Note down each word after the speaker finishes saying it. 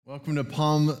Welcome to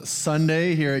Palm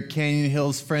Sunday here at Canyon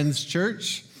Hills Friends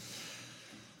Church.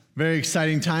 Very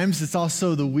exciting times. It's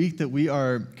also the week that we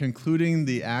are concluding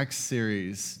the Acts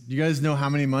series. You guys know how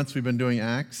many months we've been doing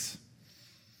Acts?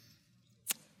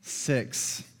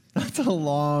 6. That's a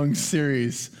long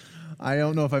series. I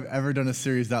don't know if I've ever done a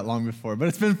series that long before, but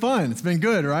it's been fun. It's been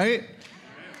good, right?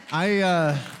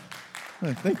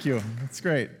 Thank you. That's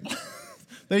great.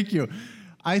 Thank you.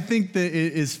 I think that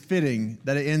it is fitting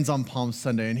that it ends on Palm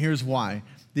Sunday, and here's why.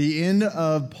 The end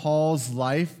of Paul's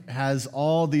life has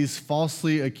all these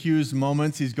falsely accused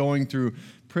moments. He's going through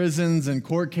prisons and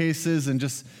court cases, and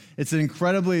it's an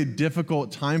incredibly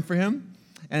difficult time for him.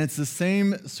 And it's the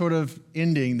same sort of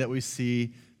ending that we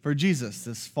see for Jesus,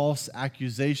 this false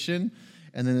accusation,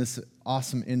 and then this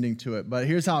awesome ending to it. But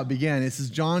here's how it began. This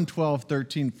is John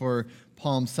 12:13 for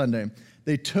Palm Sunday.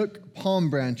 They took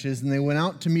palm branches and they went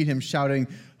out to meet him, shouting,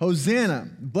 "Hosanna!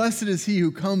 Blessed is he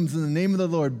who comes in the name of the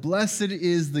Lord. Blessed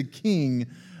is the King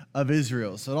of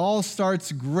Israel." So it all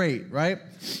starts great, right?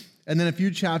 And then a few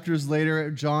chapters later,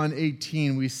 at John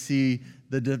 18, we see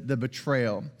the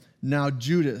betrayal. Now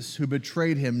Judas, who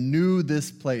betrayed him, knew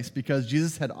this place because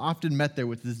Jesus had often met there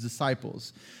with his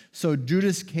disciples. So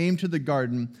Judas came to the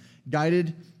garden,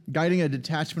 guiding a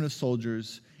detachment of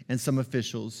soldiers and some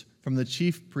officials from the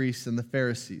chief priests and the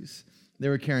Pharisees. They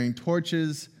were carrying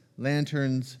torches,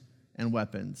 lanterns, and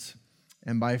weapons.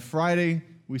 And by Friday,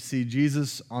 we see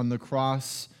Jesus on the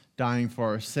cross dying for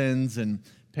our sins and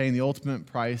paying the ultimate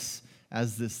price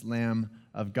as this Lamb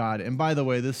of God. And by the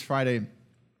way, this Friday,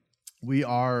 we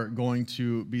are going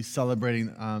to be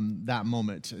celebrating that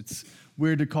moment. It's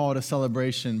weird to call it a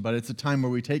celebration, but it's a time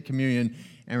where we take communion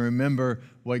and remember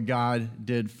what God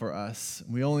did for us.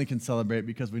 We only can celebrate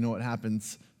because we know what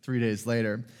happens 3 days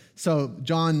later. So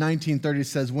John 19:30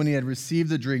 says, when he had received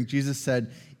the drink, Jesus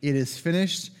said, "It is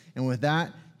finished." And with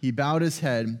that, he bowed his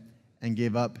head and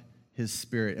gave up his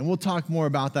spirit. And we'll talk more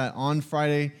about that on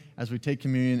Friday as we take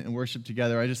communion and worship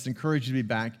together. I just encourage you to be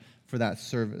back for that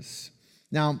service.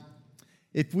 Now,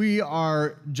 if we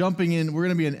are jumping in, we're going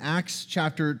to be in Acts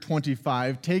chapter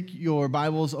 25. Take your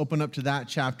Bibles, open up to that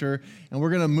chapter, and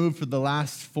we're going to move for the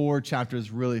last 4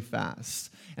 chapters really fast.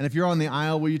 And if you're on the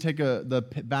aisle, will you take the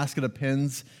basket of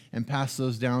pens and pass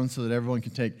those down so that everyone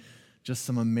can take just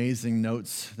some amazing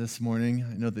notes this morning?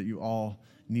 I know that you all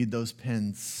need those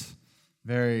pens.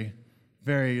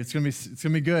 It's going to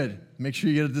be good. Make sure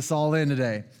you get this all in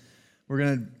today. We're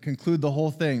going to conclude the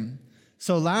whole thing.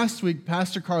 So last week,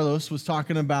 Pastor Carlos was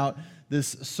talking about this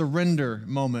surrender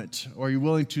moment. Are you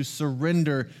willing to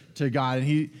surrender to God? And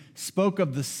he spoke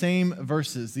of the same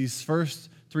verses, these first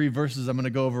 3 verses I'm going to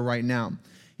go over right now.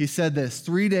 He said this: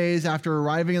 3 days after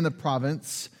arriving in the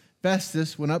province,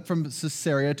 Festus went up from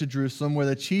Caesarea to Jerusalem, where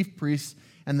the chief priests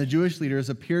and the Jewish leaders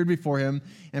appeared before him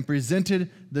and presented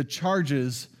the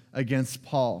charges against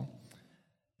Paul.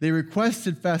 They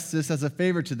requested Festus as a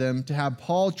favor to them to have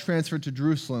Paul transferred to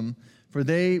Jerusalem, for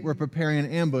they were preparing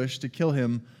an ambush to kill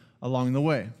him along the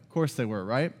way. Of course they were,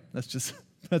 right? That's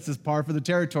just par for the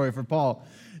territory for Paul.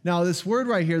 Now, this word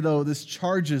right here, though, this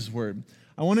charges word,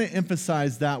 I want to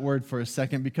emphasize that word for a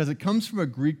second because it comes from a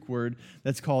Greek word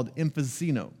that's called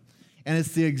emphysino. And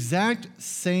it's the exact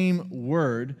same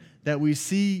word that we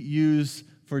see used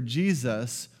for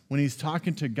Jesus when he's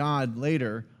talking to God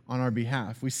later on our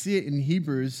behalf. We see it in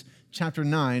Hebrews chapter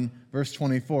 9, verse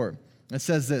 24. It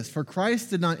says this: "For Christ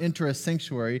did not enter a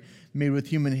sanctuary made with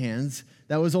human hands.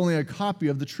 That was only a copy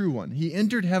of the true one. He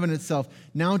entered heaven itself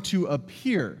now to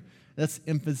appear." That's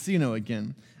emphysino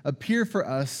again. "Appear for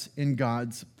us in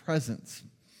God's presence."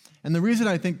 And the reason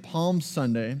I think Palm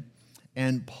Sunday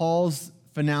and Paul's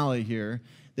finale here,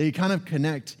 they kind of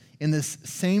connect in this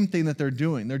same thing that they're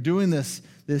doing. They're doing this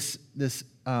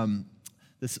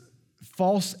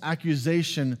false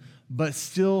accusation, but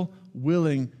still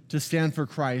willing to stand for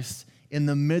Christ in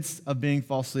the midst of being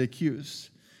falsely accused.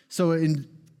 So in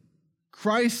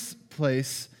Christ's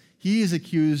place, he is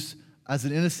accused as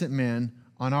an innocent man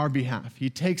on our behalf. He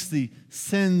takes the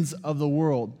sins of the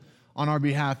world on our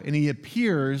behalf, and he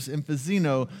appears,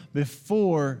 emphysino,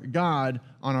 before God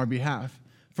on our behalf.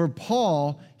 For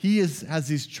Paul, he has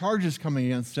these charges coming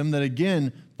against him that,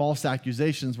 again, false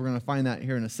accusations. We're going to find that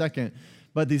here in a second.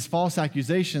 But these false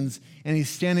accusations, and he's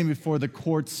standing before the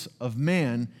courts of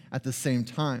man at the same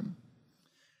time.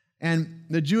 And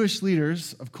the Jewish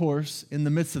leaders, of course, in the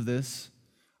midst of this,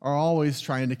 are always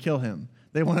trying to kill him.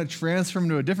 They want to transfer him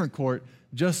to a different court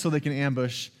just so they can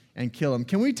ambush and kill him.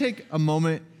 Can we take a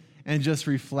moment and just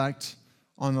reflect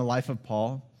on the life of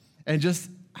Paul and just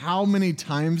how many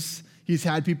times he's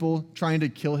had people trying to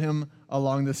kill him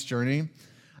along this journey?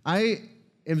 I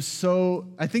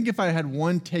think if I had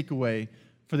one takeaway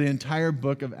for the entire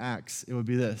book of Acts, it would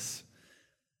be this: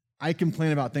 I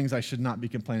complain about things I should not be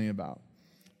complaining about,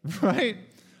 right?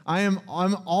 I'm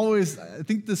always, I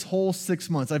think this whole 6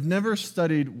 months, I've never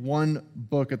studied one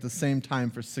book at the same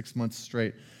time for 6 months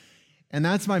straight. And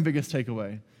that's my biggest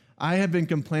takeaway. I have been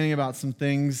complaining about some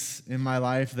things in my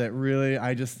life that really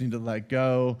I just need to let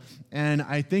go. And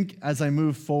I think as I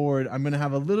move forward, I'm going to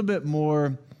have a little bit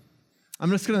more, I'm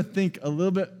just going to think a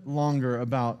little bit longer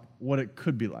about what it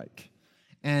could be like.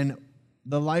 And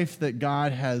the life that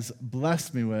God has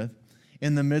blessed me with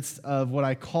in the midst of what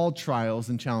I call trials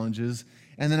and challenges.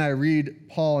 And then I read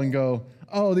Paul and go,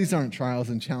 oh, these aren't trials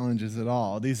and challenges at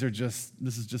all. This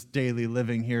is just daily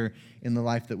living here in the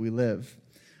life that we live.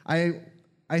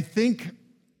 I think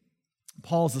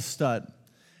Paul's a stud,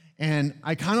 and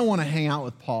I kind of want to hang out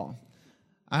with Paul.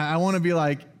 I want to be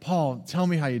like, Paul, tell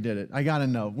me how you did it. I got to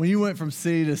know. When you went from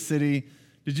city to city,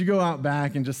 did you go out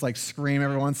back and just like scream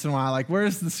every once in a while? Like,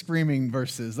 where's the screaming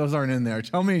verses? Those aren't in there.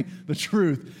 Tell me the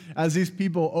truth as these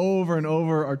people over and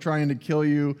over are trying to kill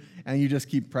you and you just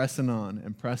keep pressing on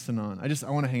and pressing on.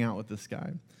 I want to hang out with this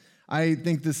guy. I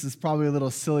think this is probably a little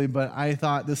silly, but I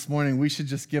thought this morning we should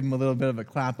just give him a little bit of a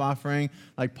clap offering.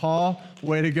 Like, Paul,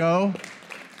 way to go.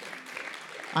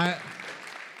 I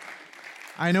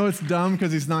know it's dumb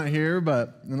because he's not here,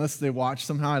 but unless they watch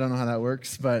somehow, I don't know how that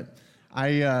works, but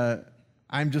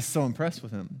I'm just so impressed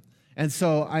with him. And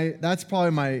so that's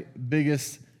probably my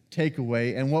biggest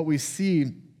takeaway. And what we see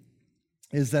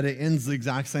is that it ends the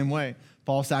exact same way.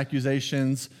 False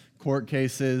accusations, court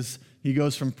cases. He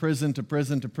goes from prison to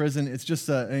prison to prison. It's just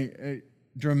a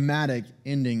dramatic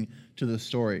ending to the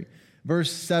story.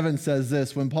 Verse 7 says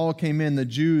this: when Paul came in, the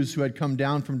Jews who had come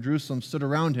down from Jerusalem stood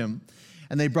around him,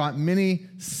 and they brought many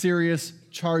serious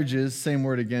charges, same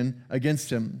word again, against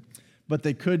him, but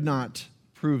they could not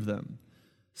prove them.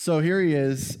 So here he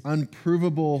is,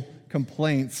 unprovable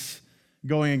complaints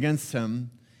going against him.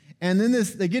 And then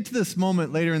they get to this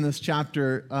moment later in this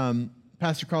chapter,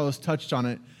 Pastor Carlos touched on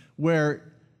it, where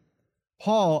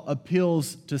Paul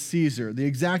appeals to Caesar. The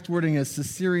exact wording is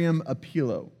Caesarium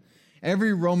Appello.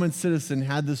 Every Roman citizen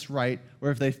had this right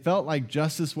where if they felt like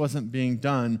justice wasn't being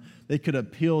done, they could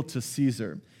appeal to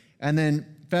Caesar. And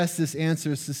then Festus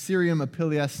answers Caesarium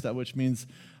Appelliesta, which means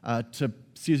to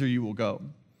Caesar you will go.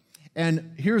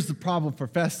 And here's the problem for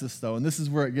Festus, though, and this is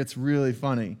where it gets really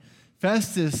funny.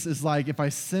 Festus is like, if I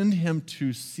send him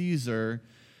to Caesar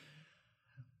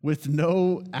with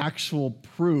no actual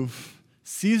proof,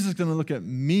 Caesar's going to look at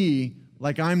me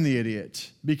like I'm the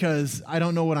idiot because I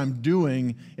don't know what I'm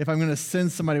doing if I'm going to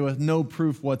send somebody with no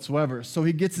proof whatsoever. So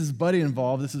he gets his buddy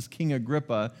involved. This is King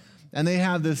Agrippa, and they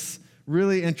have this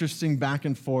really interesting back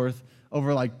and forth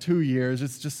over like 2 years.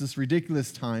 It's just this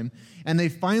ridiculous time. And they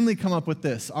finally come up with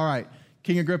this. All right,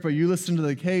 King Agrippa, you listen to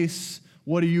the case.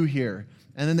 What do you hear?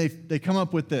 And then they come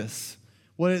up with this.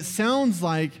 What it sounds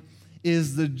like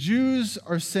is the Jews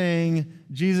are saying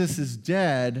Jesus is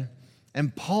dead,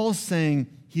 and Paul's saying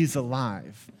he's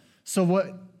alive. So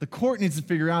what the court needs to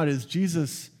figure out is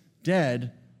Jesus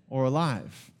dead or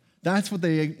alive. That's what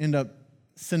they end up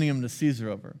sending him to Caesar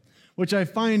over, which I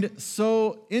find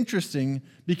so interesting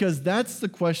because that's the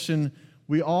question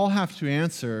we all have to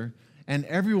answer and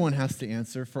everyone has to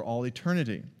answer for all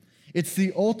eternity. It's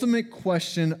the ultimate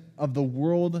question of the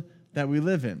world that we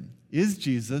live in. Is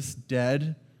Jesus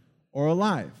dead or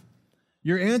alive?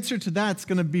 Your answer to that's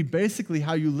going to be basically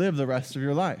how you live the rest of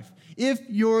your life. If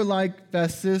you're like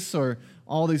Festus or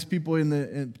all these people in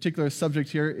the particular subject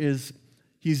here is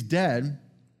he's dead,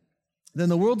 then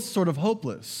the world's sort of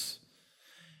hopeless.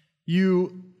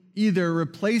 You either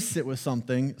replace it with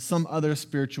something, some other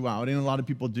spirituality, and a lot of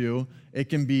people do. It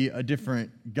can be a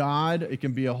different God, it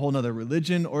can be a whole other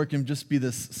religion, or it can just be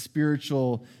this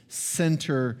spiritual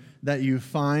center that you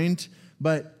find.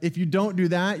 But if you don't do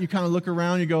that, you kind of look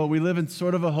around, you go, we live in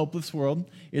sort of a hopeless world.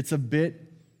 It's a bit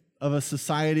of a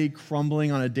society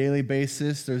crumbling on a daily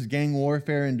basis. There's gang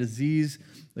warfare and disease.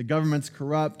 The government's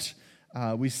corrupt.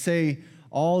 We say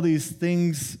all these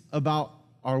things about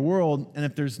our world, and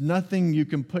if there's nothing you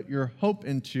can put your hope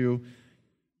into,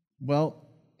 well,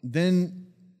 then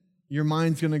your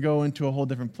mind's going to go into a whole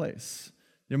different place.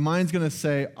 Your mind's going to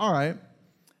say, all right,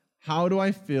 how do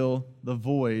I fill the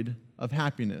void of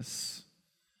happiness?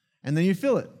 And then you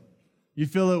fill it. You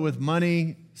fill it with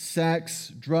money,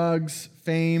 sex, drugs,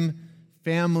 fame,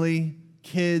 family,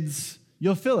 kids.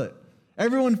 You'll fill it.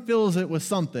 Everyone fills it with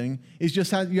something. It's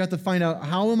just you have to find out,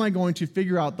 how am I going to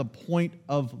figure out the point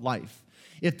of life?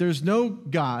 If there's no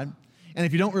God, and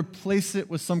if you don't replace it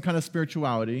with some kind of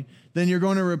spirituality, then you're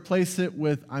going to replace it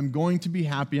with, I'm going to be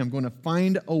happy. I'm going to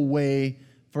find a way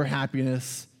for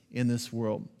happiness in this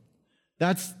world.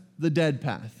 That's the dead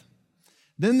path.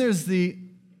 Then there's the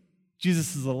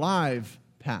Jesus is alive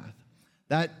path.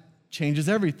 That changes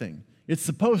everything. It's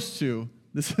supposed to,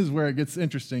 this is where it gets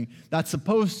interesting, that's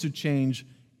supposed to change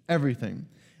everything.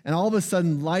 And all of a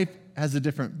sudden, life has a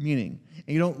different meaning.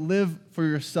 And you don't live for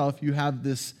yourself, you have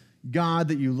this God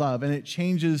that you love, and it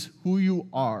changes who you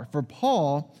are. For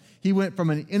Paul, he went from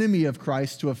an enemy of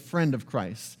Christ to a friend of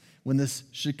Christ when this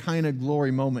Shekinah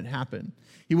glory moment happened.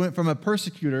 He went from a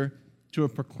persecutor to a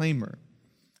proclaimer.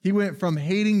 He went from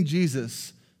hating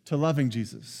Jesus to loving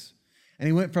Jesus. And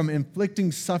he went from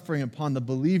inflicting suffering upon the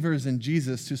believers in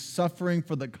Jesus to suffering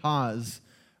for the cause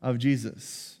of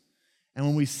Jesus. And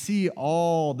when we see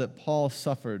all that Paul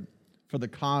suffered for the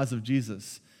cause of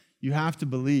Jesus, you have to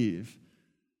believe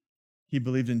he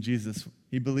believed in Jesus.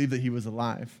 He believed that he was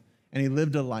alive. And he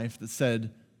lived a life that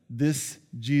said, this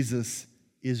Jesus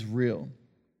is real.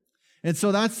 And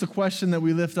so that's the question that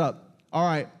we lift up. All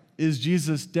right, is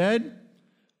Jesus dead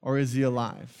or is he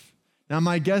alive? Now,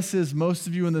 my guess is most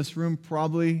of you in this room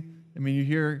probably, you're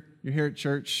here at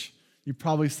church, you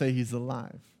probably say he's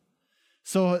alive.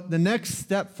 So the next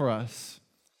step for us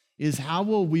is how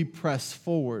will we press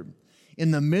forward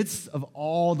in the midst of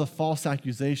all the false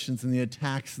accusations and the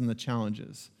attacks and the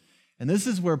challenges? And this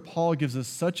is where Paul gives us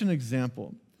such an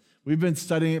example. We've been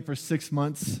studying it for 6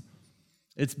 months.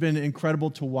 It's been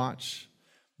incredible to watch.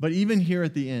 But even here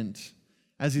at the end,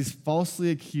 as he's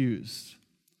falsely accused,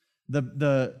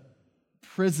 the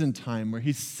prison time where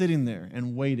he's sitting there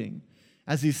and waiting,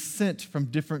 as he's sent from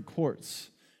different courts,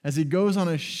 as he goes on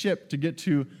a ship to get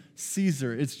to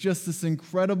Caesar, it's just this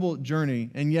incredible journey.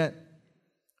 And yet,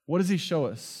 what does he show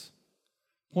us?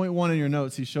 Point 1 in your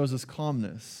notes, he shows us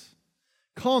calmness.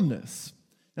 Calmness.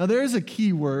 Now, there is a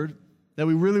key word that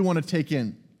we really want to take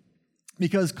in,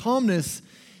 because calmness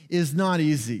is not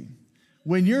easy.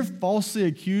 When you're falsely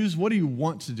accused, what do you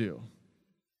want to do?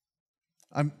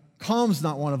 Calm's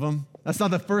not one of them. That's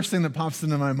not the first thing that pops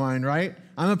into my mind, right?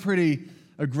 I'm a pretty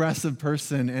aggressive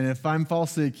person, and if I'm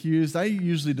falsely accused, I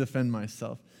usually defend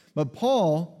myself. But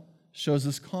Paul shows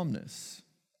us calmness.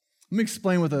 Let me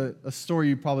explain with a story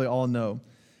you probably all know.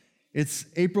 It's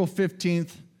April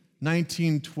 15th,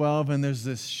 1912, and there's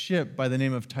this ship by the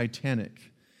name of Titanic.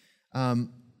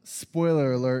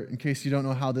 Spoiler alert, in case you don't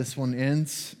know how this one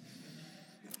ends,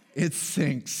 it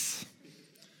sinks.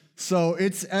 So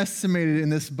it's estimated in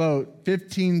this boat,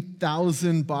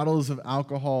 15,000 bottles of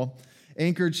alcohol,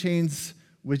 anchor chains,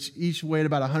 which each weighed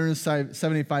about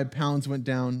 175 pounds, went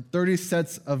down, 30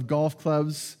 sets of golf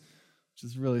clubs, which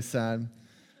is really sad,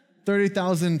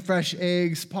 30,000 fresh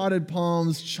eggs, potted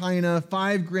palms, china,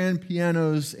 5 grand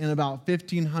pianos, and about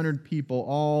 1,500 people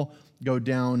all go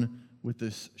down with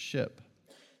this ship.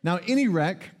 Now, any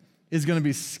wreck is going to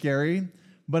be scary,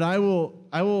 but I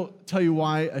will tell you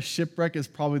why a shipwreck is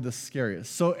probably the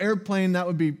scariest. So airplane, that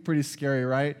would be pretty scary,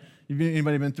 right?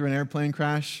 Anybody been through an airplane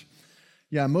crash?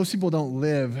 Yeah, most people don't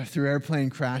live through airplane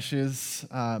crashes.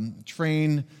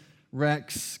 Train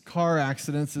wrecks, car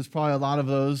accidents, there's probably a lot of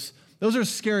those. Those are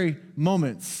scary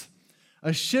moments.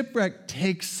 A shipwreck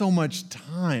takes so much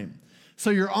time. So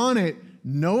you're on it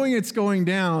knowing it's going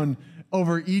down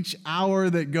over each hour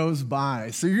that goes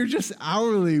by. So you're just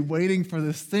hourly waiting for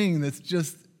this thing that's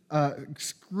just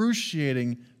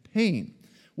excruciating pain.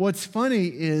 What's funny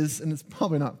is, and it's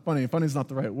probably not funny is not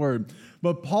the right word,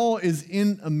 but Paul is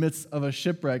in the midst of a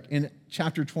shipwreck in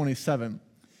chapter 27,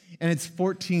 and it's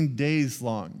 14 days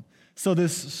long. So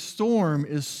this storm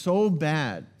is so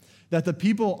bad that the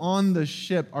people on the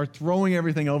ship are throwing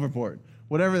everything overboard,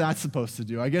 whatever that's supposed to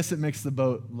do. I guess it makes the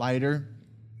boat lighter.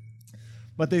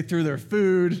 But they threw their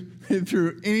food, they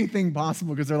threw anything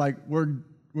possible because they're like, we're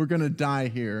going to die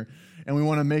here, and we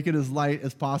want to make it as light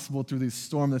as possible through this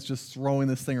storm that's just throwing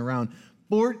this thing around.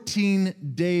 14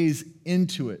 days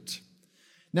into it.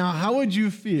 Now, how would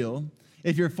you feel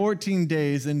if you're 14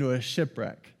 days into a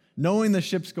shipwreck, knowing the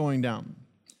ship's going down?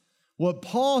 What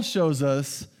Paul shows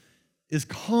us is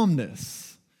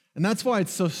calmness, and that's why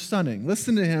it's so stunning.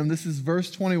 Listen to him. This is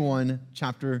verse 21,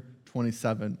 chapter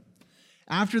 27.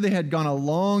 After they had gone a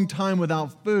long time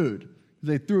without food,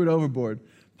 they threw it overboard,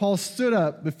 Paul stood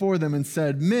up before them and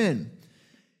said, "Men,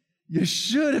 you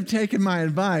should have taken my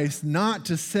advice not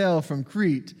to sail from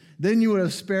Crete. Then you would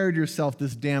have spared yourself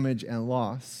this damage and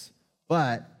loss.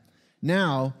 But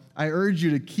now I urge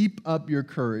you to keep up your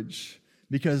courage,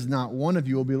 because not one of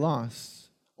you will be lost.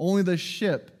 Only the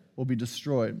ship will be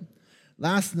destroyed.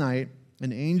 Last night,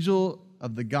 an angel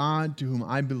of the God to whom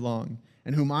I belong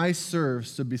and whom I serve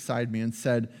stood beside me and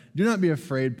said, 'Do not be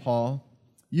afraid, Paul.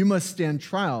 You must stand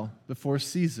trial before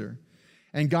Caesar.'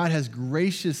 And God has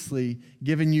graciously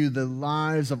given you the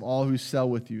lives of all who sail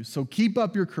with you. So keep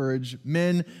up your courage,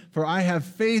 men, for I have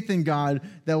faith in God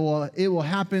that it will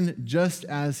happen just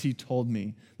as he told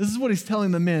me. This is what he's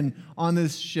telling the men on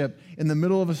this ship in the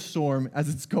middle of a storm as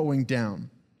it's going down.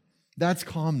 That's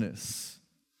calmness.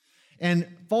 And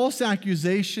false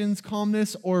accusations,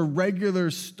 calmness, or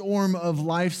regular storm of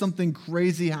life, something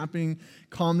crazy happening,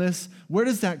 calmness, where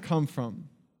does that come from?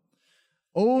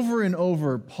 Over and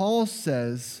over, Paul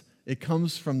says it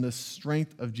comes from the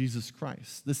strength of Jesus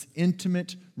Christ, this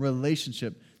intimate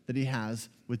relationship that he has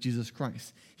with Jesus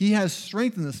Christ. He has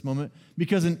strength in this moment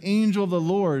because an angel of the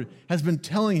Lord has been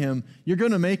telling him, you're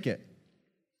going to make it.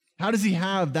 How does he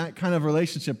have that kind of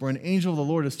relationship where an angel of the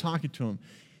Lord is talking to him?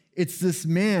 It's this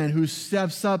man who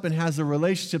steps up and has a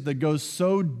relationship that goes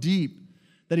so deep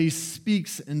that he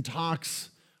speaks and talks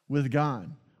with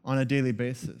God on a daily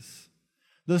basis.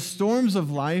 The storms of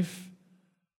life,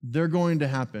 they're going to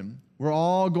happen. We're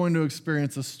all going to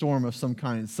experience a storm of some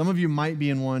kind. Some of you might be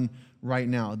in one right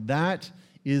now. That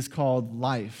is called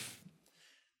life.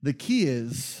 The key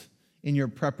is in your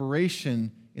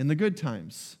preparation in the good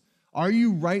times. Are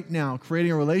you right now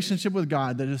creating a relationship with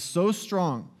God that is so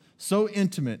strong, so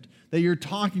intimate, that you're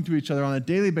talking to each other on a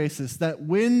daily basis that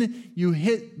when you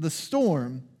hit the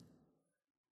storm,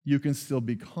 you can still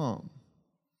be calm?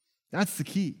 That's the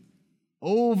key.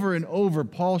 Over and over,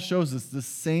 Paul shows us the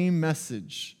same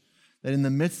message, that in the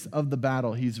midst of the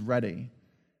battle, he's ready,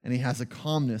 and he has a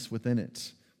calmness within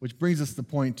it, which brings us to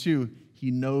point 2, he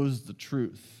knows the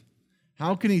truth.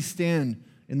 How can he stand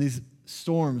in these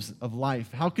storms of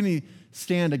life? How can he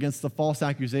stand against the false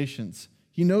accusations?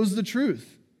 He knows the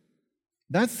truth.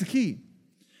 That's the key.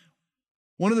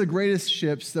 One of the greatest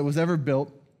ships that was ever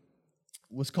built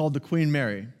was called the Queen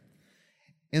Mary.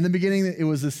 In the beginning, it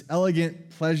was this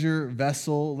elegant pleasure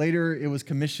vessel. Later, it was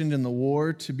commissioned in the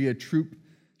war to be a troop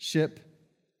ship.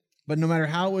 But no matter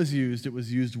how it was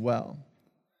used well.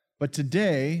 But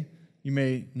today, you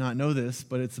may not know this,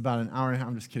 but it's about an hour and a half.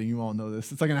 I'm just kidding. You all know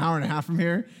this. It's like an hour and a half from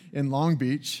here in Long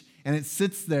Beach, and it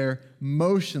sits there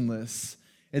motionless.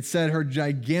 It said her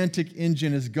gigantic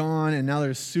engine is gone, and now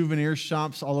there's souvenir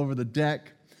shops all over the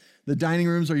deck. The dining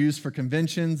rooms are used for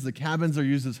conventions. The cabins are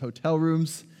used as hotel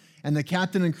rooms. And the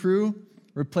captain and crew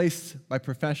replaced by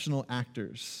professional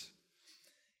actors.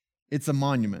 It's a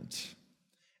monument.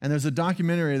 And there's a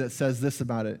documentary that says this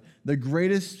about it. The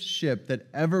greatest ship that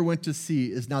ever went to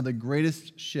sea is now the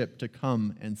greatest ship to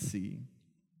come and see.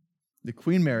 The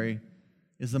Queen Mary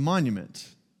is a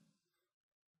monument.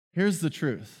 Here's the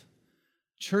truth.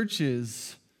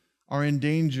 Churches are in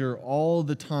danger all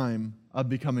the time of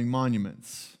becoming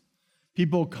monuments.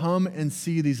 People come and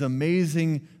see these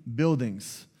amazing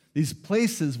buildings, these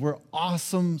places where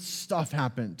awesome stuff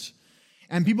happened.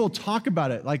 And people talk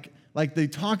about it like they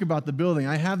talk about the building.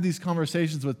 I have these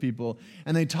conversations with people,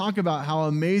 and they talk about how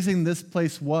amazing this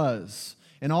place was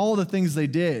and all the things they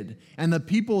did and the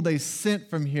people they sent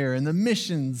from here and the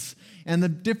missions and the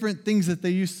different things that they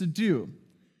used to do.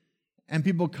 And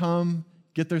people come,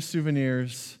 get their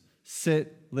souvenirs,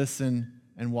 sit, listen,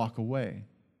 and walk away.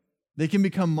 They can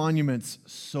become monuments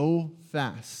so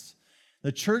fast.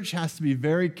 The church has to be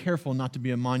very careful not to be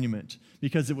a monument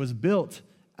because it was built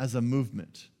as a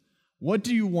movement. What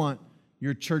do you want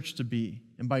your church to be?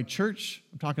 And by church,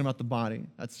 I'm talking about the body.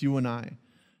 That's you and I.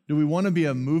 Do we want to be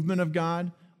a movement of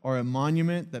God or a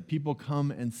monument that people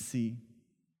come and see?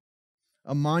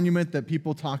 A monument that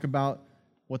people talk about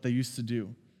what they used to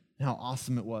do and how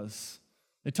awesome it was.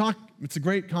 It's a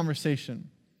great conversation,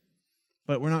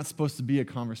 but we're not supposed to be a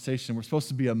conversation. We're supposed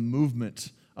to be a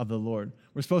movement of the Lord.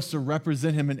 We're supposed to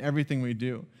represent him in everything we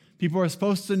do. People are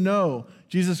supposed to know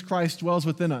Jesus Christ dwells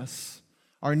within us.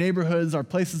 Our neighborhoods, our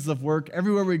places of work,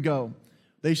 everywhere we go,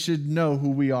 they should know who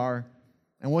we are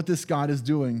and what this God is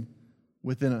doing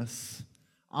within us.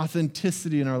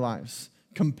 Authenticity in our lives,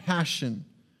 compassion.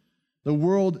 The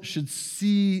world should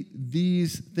see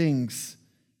these things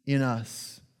in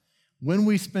us. When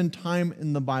we spend time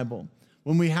in the Bible,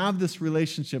 when we have this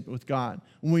relationship with God,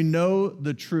 when we know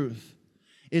the truth,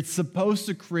 it's supposed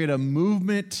to create a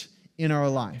movement in our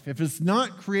life. If it's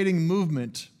not creating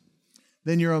movement,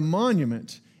 then you're a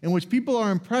monument in which people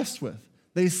are impressed with.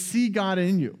 They see God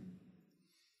in you,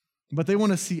 but they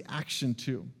want to see action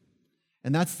too.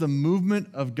 And that's the movement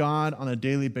of God on a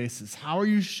daily basis. How are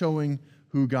you showing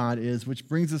who God is? Which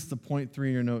brings us to point 3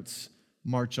 in your notes,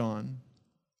 march on.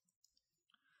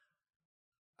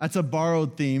 That's a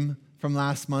borrowed theme from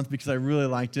last month because I really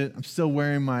liked it. I'm still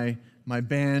wearing my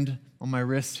band on my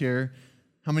wrist here.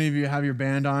 How many of you have your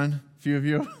band on? A few of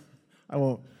you? I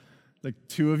won't. Like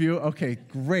 2 of you? Okay,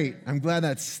 great. I'm glad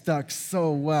that stuck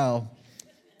so well.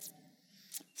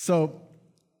 So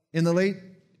in the late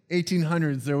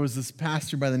 1800s, there was this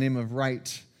pastor by the name of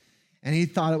Wright, and he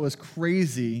thought it was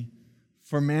crazy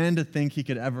for man to think he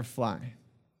could ever fly.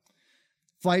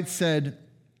 Wright said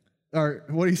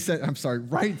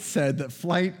that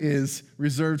flight is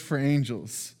reserved for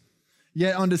angels.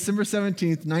 Yet on December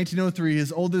 17th, 1903,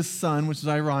 his oldest son, which is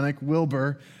ironic,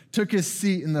 Wilbur, took his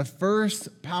seat in the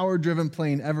first power-driven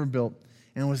plane ever built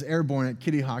and was airborne at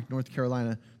Kitty Hawk, North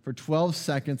Carolina, for 12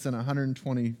 seconds and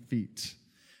 120 feet.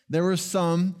 There were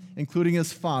some, including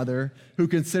his father, who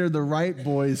considered the Wright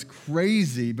boys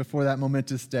crazy before that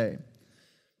momentous day.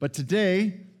 But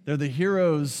today, they're the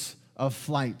heroes of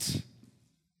flight.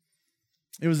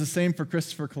 It was the same for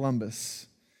Christopher Columbus.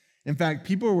 In fact,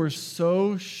 people were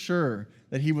so sure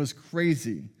that he was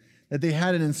crazy that they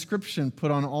had an inscription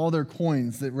put on all their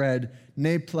coins that read,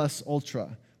 Ne plus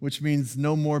ultra, which means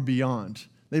no more beyond.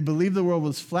 They believed the world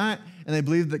was flat, and they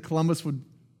believed that Columbus would,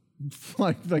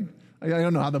 I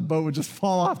don't know how the boat would just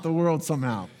fall off the world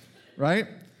somehow, right?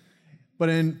 But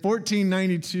in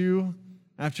 1492,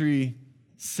 after he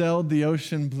sailed the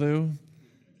ocean blue,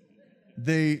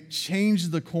 they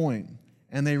changed the coin,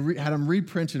 and they had him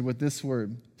reprinted with this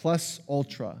word, plus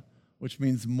ultra, which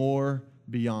means more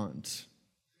beyond.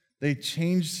 They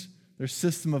changed their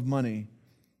system of money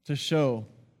to show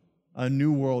a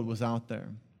new world was out there.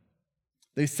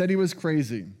 They said he was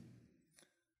crazy.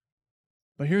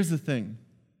 But here's the thing.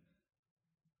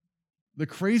 The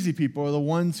crazy people are the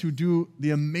ones who do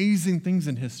the amazing things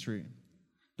in history.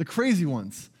 The crazy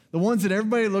ones. The ones that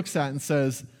everybody looks at and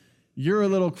says, you're a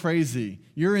little crazy.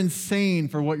 You're insane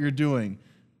for what you're doing.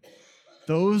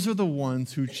 Those are the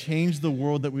ones who change the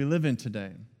world that we live in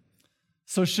today.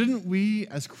 So shouldn't we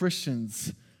as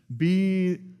Christians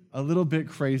be a little bit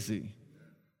crazy?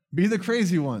 Be the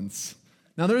crazy ones.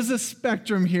 Now there's a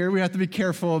spectrum here we have to be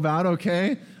careful about,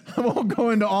 okay? I won't go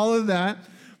into all of that,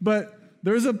 but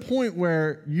there's a point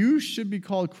where you should be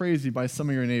called crazy by some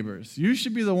of your neighbors. You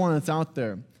should be the one that's out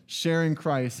there sharing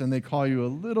Christ and they call you a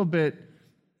little bit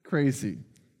crazy.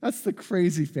 That's the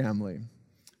crazy family.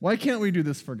 Why can't we do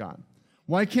this for God?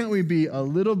 Why can't we be a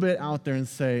little bit out there and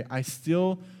say, I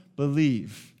still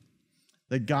believe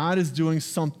that God is doing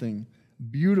something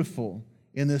beautiful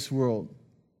in this world,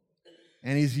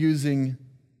 and he's using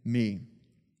me.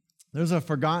 There's a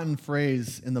forgotten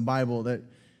phrase in the Bible that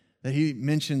he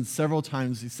mentions several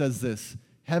times. He says this,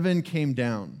 heaven came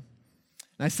down.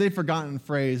 And I say forgotten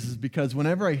phrase is because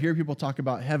whenever I hear people talk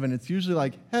about heaven, it's usually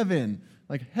like heaven,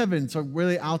 so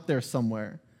really out there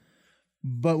somewhere.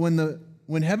 But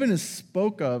when heaven is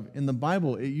spoke of in the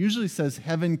Bible, it usually says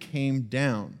heaven came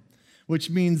down, which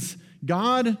means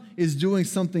God is doing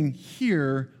something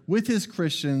here with his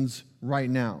Christians right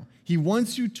now. He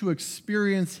wants you to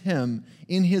experience him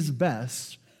in his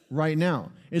best right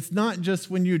now. It's not just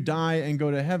when you die and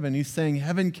go to heaven. He's saying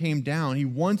heaven came down. He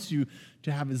wants you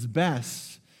to have his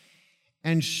best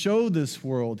and show this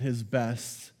world his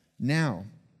best now.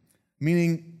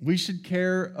 Meaning we should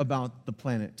care about the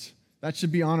planet. That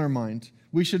should be on our mind.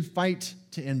 We should fight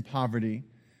to end poverty.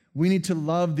 We need to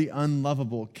love the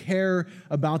unlovable, care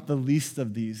about the least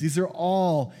of these. These are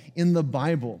all in the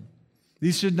Bible.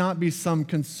 These should not be some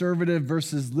conservative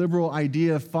versus liberal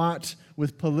idea fought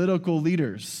with political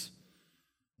leaders.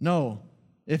 No,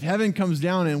 if heaven comes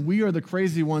down and we are the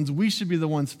crazy ones, we should be the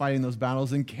ones fighting those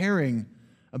battles and caring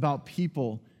about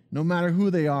people, no matter who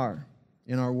they are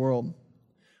in our world.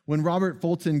 When Robert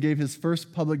Fulton gave his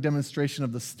first public demonstration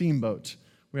of the steamboat,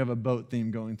 we have a boat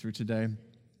theme going through today,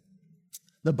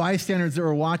 the bystanders that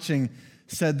were watching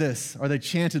said this, or they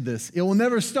chanted this, it will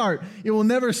never start, it will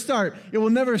never start, it will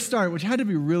never start, which had to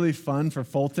be really fun for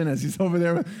Fulton as he's over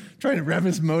there trying to rev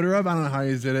his motor up. I don't know how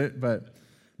he did it, but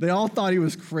they all thought he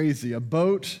was crazy, a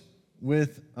boat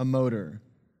with a motor.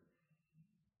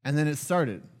 And then it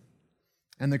started,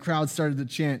 and the crowd started to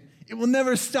chant, it will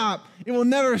never stop, it will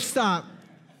never stop.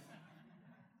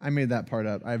 I made that part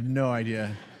up. I have no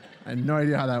idea. I had no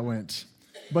idea how that went.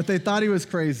 But they thought he was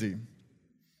crazy.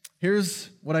 Here's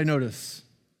what I noticed.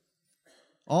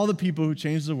 All the people who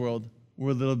changed the world were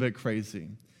a little bit crazy.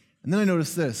 And then I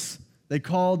noticed this. They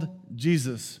called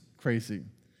Jesus crazy.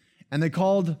 And they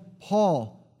called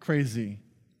Paul crazy.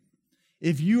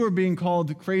 If you are being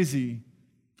called crazy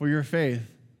for your faith,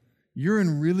 you're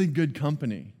in really good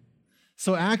company.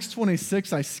 So Acts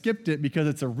 26, I skipped it because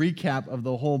it's a recap of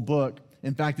the whole book.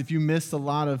 In fact, if you missed a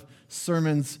lot of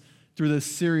sermons through this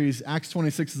series, Acts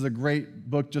 26 is a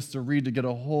great book just to read to get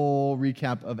a whole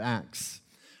recap of Acts.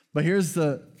 But here's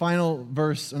the final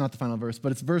verse, or not the final verse,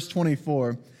 but it's verse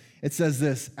 24. It says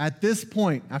this, at this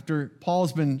point, after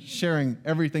Paul's been sharing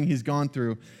everything he's gone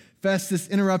through, Festus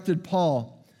interrupted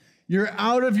Paul. You're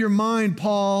out of your mind,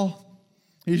 Paul,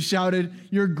 he shouted.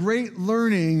 Your great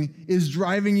learning is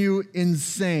driving you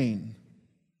insane.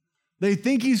 They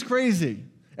think he's crazy.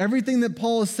 Everything that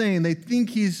Paul is saying, they think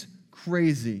he's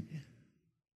crazy.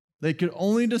 They could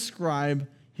only describe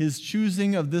his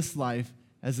choosing of this life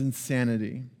as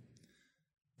insanity.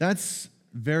 That's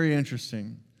very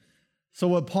interesting. So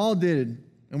what Paul did,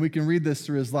 and we can read this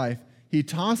through his life, he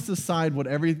tossed aside what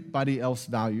everybody else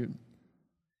valued.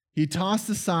 He tossed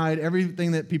aside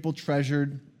everything that people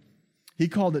treasured. He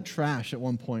called it trash at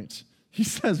one point. He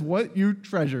says, what you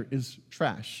treasure is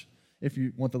trash, if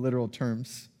you want the literal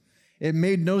terms. It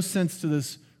made no sense to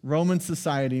this Roman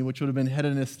society, which would have been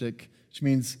hedonistic, which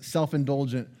means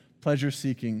self-indulgent,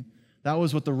 pleasure-seeking. That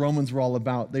was what the Romans were all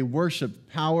about. They worshiped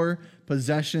power,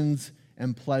 possessions,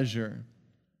 and pleasure.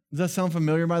 Does that sound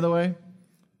familiar, by the way?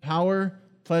 Power,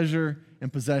 pleasure,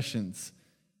 and possessions.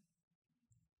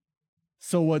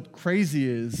 So what crazy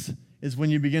is when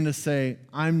you begin to say,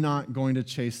 I'm not going to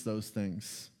chase those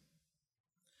things.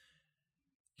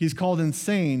 He's called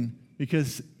insane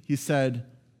because he said,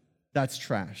 that's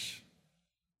trash.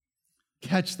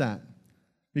 Catch that,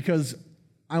 because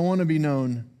I want to be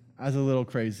known as a little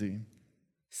crazy.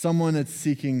 Someone that's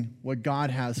seeking what God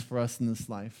has for us in this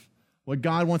life, what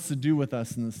God wants to do with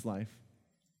us in this life,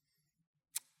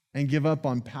 and give up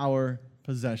on power,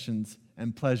 possessions,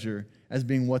 and pleasure as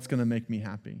being what's going to make me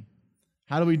happy.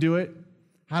 How do we do it?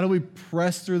 How do we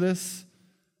press through this?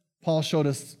 Paul showed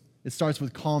us it starts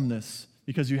with calmness,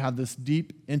 because you have this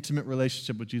deep, intimate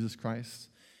relationship with Jesus Christ.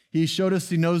 He showed us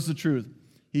he knows the truth.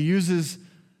 He uses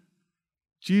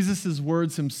Jesus'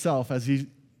 words himself as he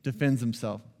defends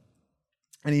himself.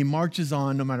 And he marches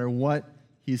on no matter what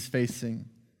he's facing.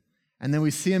 And then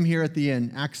we see him here at the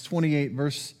end, Acts 28,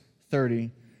 verse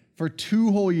 30. For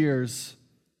 2 whole years,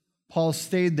 Paul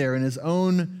stayed there in his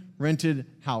own rented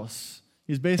house.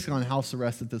 He's basically on house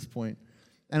arrest at this point,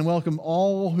 and welcomed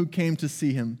all who came to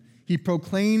see him. He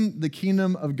proclaimed the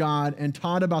kingdom of God and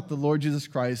taught about the Lord Jesus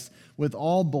Christ with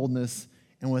all boldness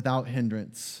and without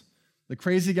hindrance. The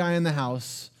crazy guy in the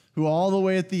house, who all the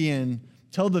way at the end,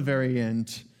 till the very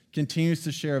end, continues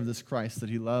to share of this Christ that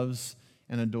he loves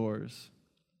and adores.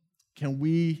 Can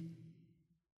we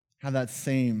have that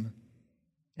same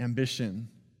ambition,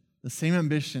 the same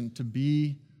ambition to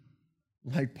be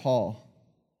like Paul,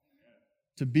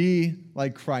 to be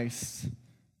like Christ,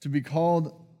 to be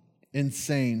called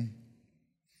insane?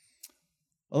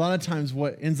 A lot of times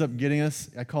what ends up getting us,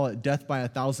 I call it death by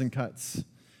 1,000 cuts.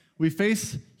 We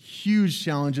face huge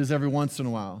challenges every once in a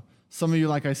while. Some of you,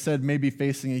 like I said, may be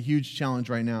facing a huge challenge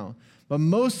right now. But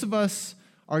most of us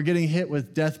are getting hit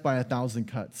with death by 1,000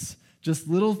 cuts. Just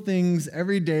little things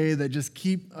every day that just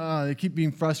keep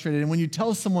being frustrated. And when you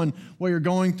tell someone what you're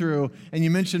going through and you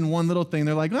mention one little thing,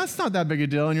 they're like, well, that's not that big a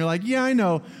deal. And you're like, yeah, I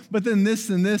know. But then this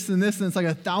and this and this, and it's like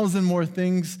 1,000 more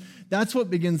things. That's what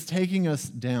begins taking us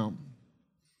down.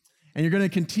 And you're going to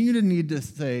continue to need to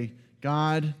say,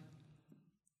 God,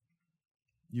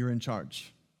 you're in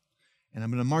charge. And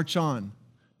I'm going to march on.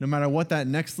 No matter what that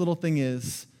next little thing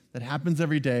is that happens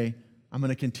every day, I'm going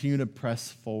to continue to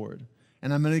press forward.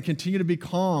 And I'm going to continue to be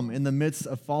calm in the midst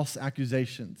of false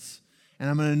accusations. And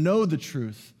I'm going to know the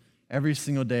truth every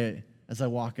single day as I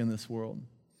walk in this world.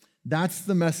 That's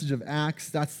the message of Acts.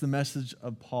 That's the message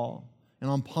of Paul. And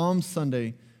on Palm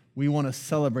Sunday, we want to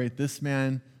celebrate this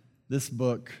man, this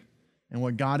book, and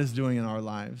what God is doing in our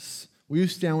lives. Will you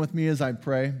stand with me as I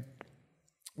pray?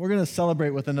 We're going to celebrate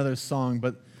with another song,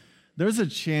 but there's a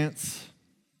chance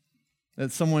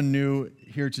that someone new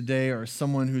here today or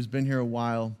someone who's been here a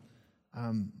while,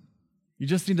 you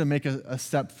just need to make a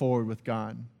step forward with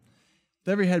God.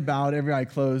 With every head bowed, every eye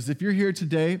closed, if you're here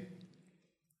today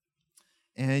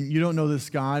and you don't know this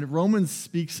God, Romans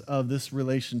speaks of this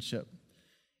relationship.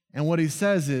 And what he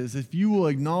says is, if you will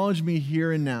acknowledge me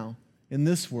here and now in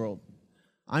this world,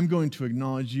 I'm going to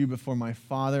acknowledge you before my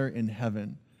Father in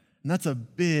heaven. And that's a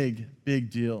big,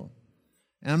 big deal.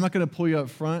 And I'm not going to pull you up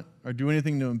front or do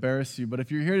anything to embarrass you, but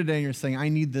if you're here today and you're saying, I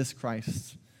need this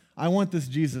Christ, I want this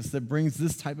Jesus that brings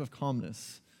this type of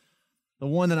calmness, the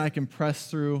one that I can press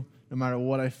through no matter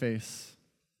what I face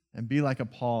and be like a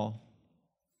Paul,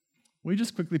 will you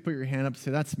just quickly put your hand up and say,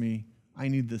 that's me. I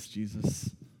need this Jesus.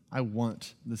 I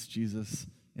want this Jesus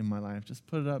in my life. Just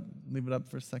put it up, leave it up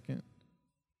for a second.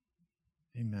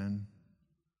 Amen.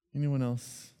 Anyone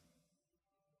else?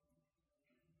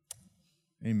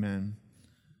 Amen.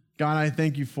 God, I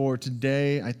thank you for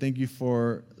today. I thank you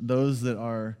for those that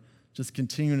are just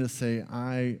continuing to say,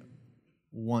 I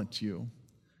want you.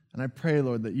 And I pray,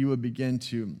 Lord, that you would begin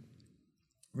to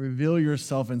reveal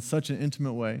yourself in such an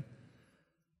intimate way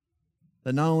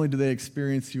that not only do they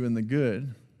experience you in the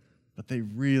good, but they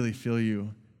really feel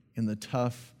you in the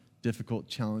tough, difficult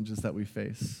challenges that we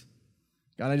face.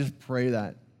 God, I just pray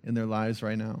that in their lives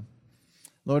right now.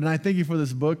 Lord, and I thank you for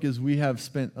this book as we have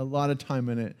spent a lot of time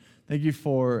in it. Thank you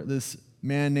for this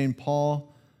man named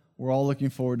Paul. We're all looking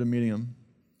forward to meeting him.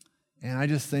 And I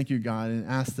just thank you, God, and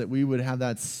ask that we would have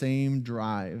that same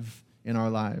drive in our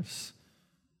lives,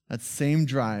 that same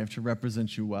drive to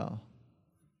represent you well,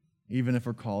 even if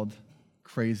we're called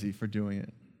crazy for doing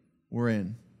it. We're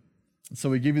in. And so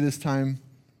we give you this time,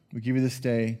 we give you this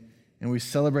day, and we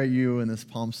celebrate you in this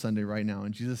Palm Sunday right now.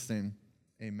 In Jesus' name,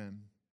 amen.